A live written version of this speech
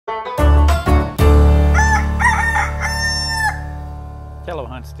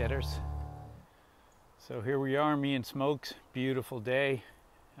Homesteaders. So here we are, me and Smokes. Beautiful day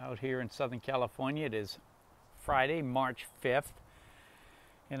out here in Southern California. It is Friday, March 5th,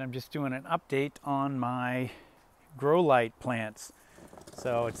 and I'm just doing an update on my grow light plants.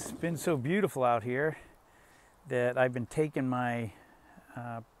 So it's been so beautiful out here that I've been taking my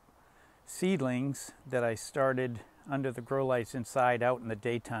seedlings that I started under the grow lights inside out in the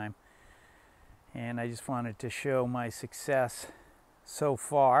daytime, and I just wanted to show my success so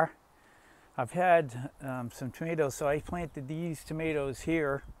far. I've had some tomatoes, so I planted these tomatoes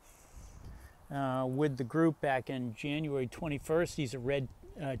here with the group back in January 21st. These are red,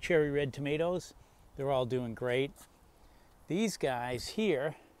 cherry red tomatoes. They're all doing great. These guys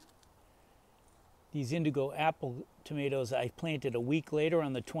here, these indigo apple tomatoes, I planted a week later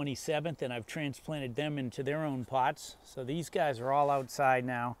on the 27th, and I've transplanted them into their own pots. So these guys are all outside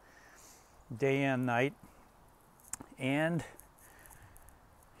now, day and night. And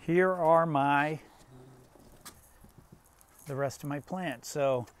here are the rest of my plants.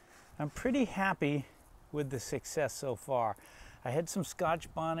 So I'm pretty happy with the success so far. I had some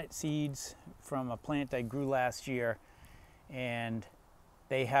Scotch bonnet seeds from a plant I grew last year, and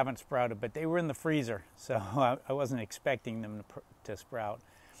they haven't sprouted, but they were in the freezer, so I wasn't expecting them to sprout.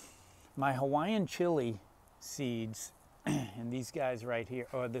 My Hawaiian chili seeds, and these guys right here,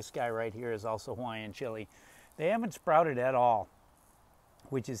 or this guy right here is also Hawaiian chili, they haven't sprouted at all,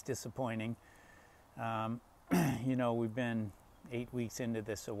 which is disappointing. You know, we've been 8 weeks into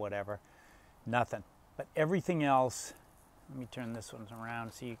this or whatever, nothing. But everything else, let me turn this one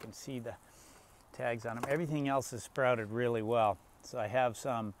around so you can see the tags on them. Everything else has sprouted really well. So I have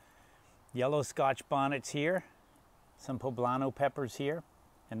some yellow Scotch bonnets here, some poblano peppers here,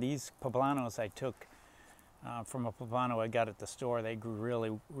 and these poblanos I took from a poblano I got at the store. They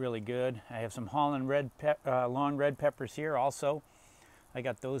grew really good. I have some Holland long red peppers here also. I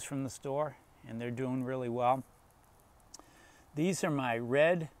got those from the store, and they're doing really well. These are my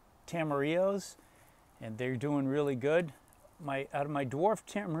red tamarillos, and they're doing really good. Out of my dwarf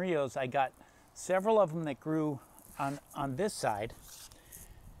tamarillos, I got several of them that grew on this side,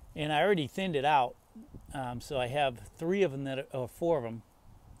 and I already thinned it out. So I have three of them that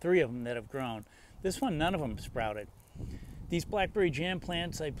have grown. This one, none of them sprouted. These blackberry jam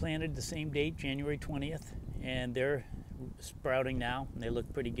plants I planted the same date, January 20th, and they're sprouting now, and they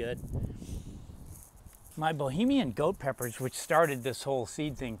look pretty good. My Bohemian goat peppers, which started this whole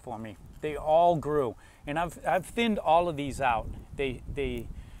seed thing for me, they all grew, and I've thinned all of these out. They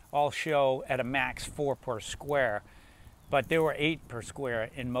all show at a max 4 per square, but there were 8 per square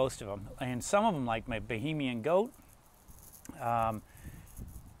in most of them. And some of them, like my Bohemian goat,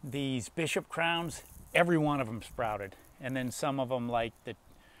 these bishop crowns, every one of them sprouted. And then some of them, like the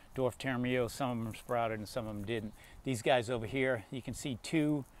dwarf tamarillo, some of them sprouted and some of them didn't. These guys over here, you can see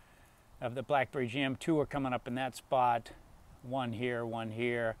 2 of the blackberry jam. 2 are coming up in that spot. 1 here, 1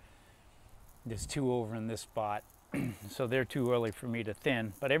 here. There's 2 over in this spot. So they're too early for me to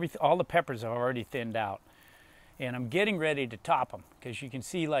thin, but all the peppers are already thinned out, and I'm getting ready to top them, because you can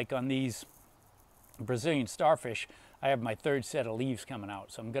see, like on these Brazilian starfish, I have my 3rd set of leaves coming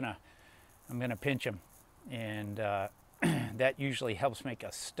out. So I'm gonna pinch them, and that usually helps make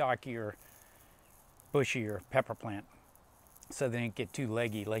a stockier, bushier pepper plant, so they don't get too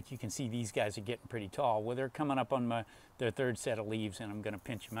leggy. Like you can see, these guys are getting pretty tall. Well, they're coming up on their 3rd set of leaves, and I'm gonna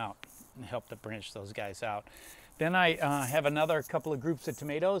pinch them out and help to branch those guys out. Then I have another couple of groups of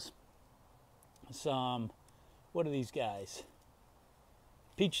tomatoes. Some, what are these guys?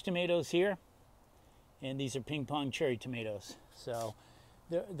 Peach tomatoes here, and these are ping pong cherry tomatoes. So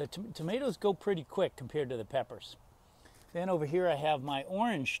the tomatoes go pretty quick compared to the peppers. Then over here I have my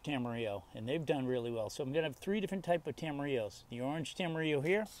orange tamarillo, and they've done really well. So I'm gonna have 3 different types of tamarillos. The orange tamarillo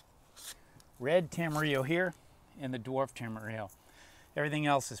here, red tamarillo here, and the dwarf tamarillo. Everything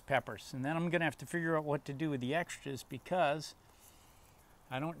else is peppers. And then I'm gonna have to figure out what to do with the extras, because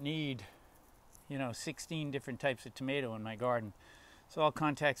I don't need, 16 different types of tomato in my garden. So I'll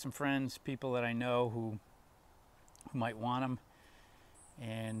contact some friends, people that I know who might want them,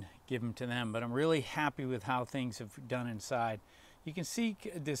 and give them to them. But I'm really happy with how things have done inside. You can see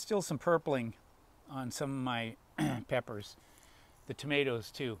there's still some purpling on some of my peppers. The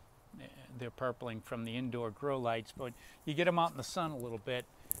tomatoes too. They're purpling from the indoor grow lights, but you get them out in the sun a little bit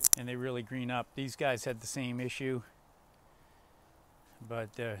and they really green up. These guys had the same issue,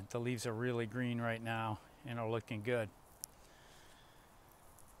 but the leaves are really green right now and are looking good.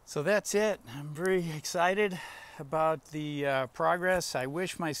 So that's it. I'm very excited about the progress. I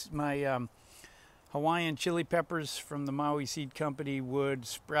wish my Hawaiian chili peppers from the Maui Seed Company would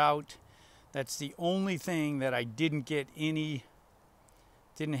sprout. That's the only thing that I didn't get any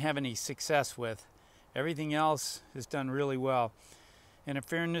didn't have any success with. Everything else has done really well. And in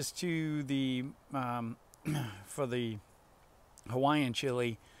fairness to the for the Hawaiian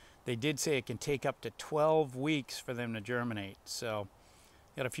chili, they did say it can take up to 12 weeks for them to germinate. So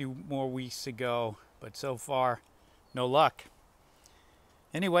got a few more weeks to go, but so far, no luck.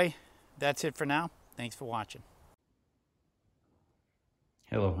 Anyway, that's it for now. Thanks for watching.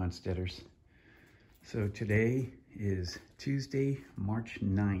 Hello, Homesteaders. So today is Tuesday, March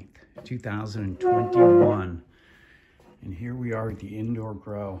 9th, 2021. And here we are at the indoor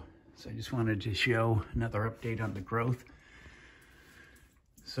grow. So I just wanted to show another update on the growth.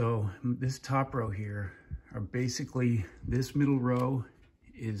 So this top row here are basically, this middle row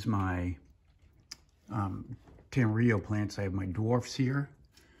is my Tamarillo plants. I have my dwarfs here,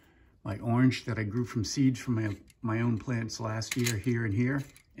 my orange that I grew from seeds from my own plants last year, here and here,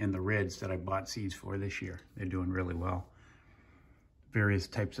 and the reds that I bought seeds for this year. They're doing really well. Various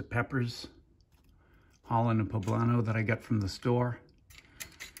types of peppers, Holland and Poblano that I got from the store,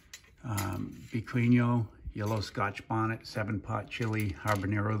 Piquino, yellow Scotch bonnet, 7-pot chili,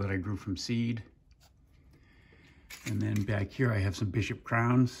 habanero that I grew from seed. And then back here I have some Bishop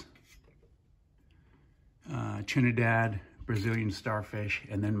Crowns, Trinidad, Brazilian starfish,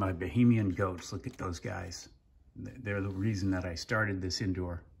 and then my Bohemian goats. Look at those guys. They're the reason that I started this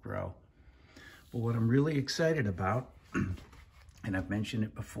indoor grow. But what I'm really excited about, and I've mentioned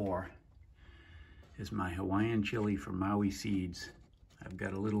it before, is my Hawaiian chili from Maui Seeds. I've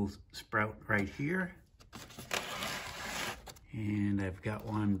got a little sprout right here, and I've got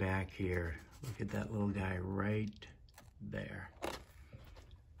one back here. Look at that little guy right there.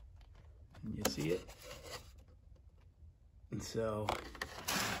 Can you see it? And so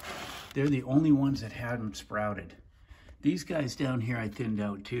they're the only ones that hadn't sprouted. These guys down here I thinned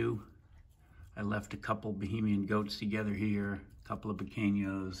out too. I left a couple Bohemian goats together here, a couple of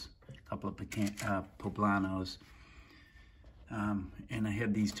pequeños, a couple of poblanos, and I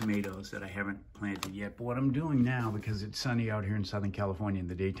have these tomatoes that I haven't planted yet. But what I'm doing now, because it's sunny out here in Southern California in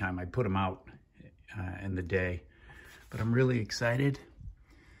the daytime, I put them out in the day. But I'm really excited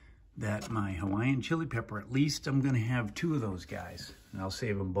that my Hawaiian chili pepper, at least I'm gonna have 2 of those guys, and I'll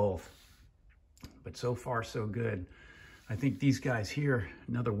save them both. But so far so good. I think these guys here,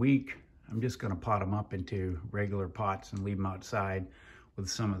 another week, I'm just gonna pot them up into regular pots and leave them outside with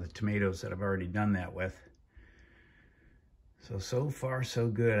some of the tomatoes that I've already done that with. So far so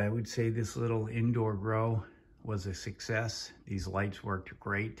good. I would say this little indoor grow was a success. These lights worked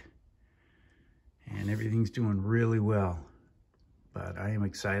great, and everything's doing really well. But I am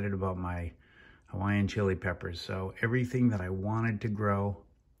excited about my Hawaiian chili peppers. So everything that I wanted to grow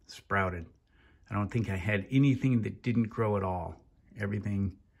sprouted. I don't think I had anything that didn't grow at all.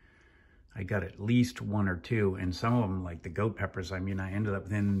 Everything, I got at least 1 or 2, and some of them, like the goat peppers, I mean, I ended up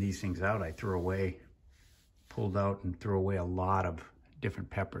thinning these things out. I threw away, pulled out and threw away a lot of different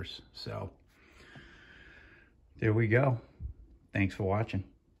peppers. So there we go. Thanks for watching.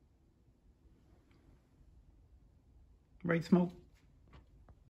 Right, Smoke?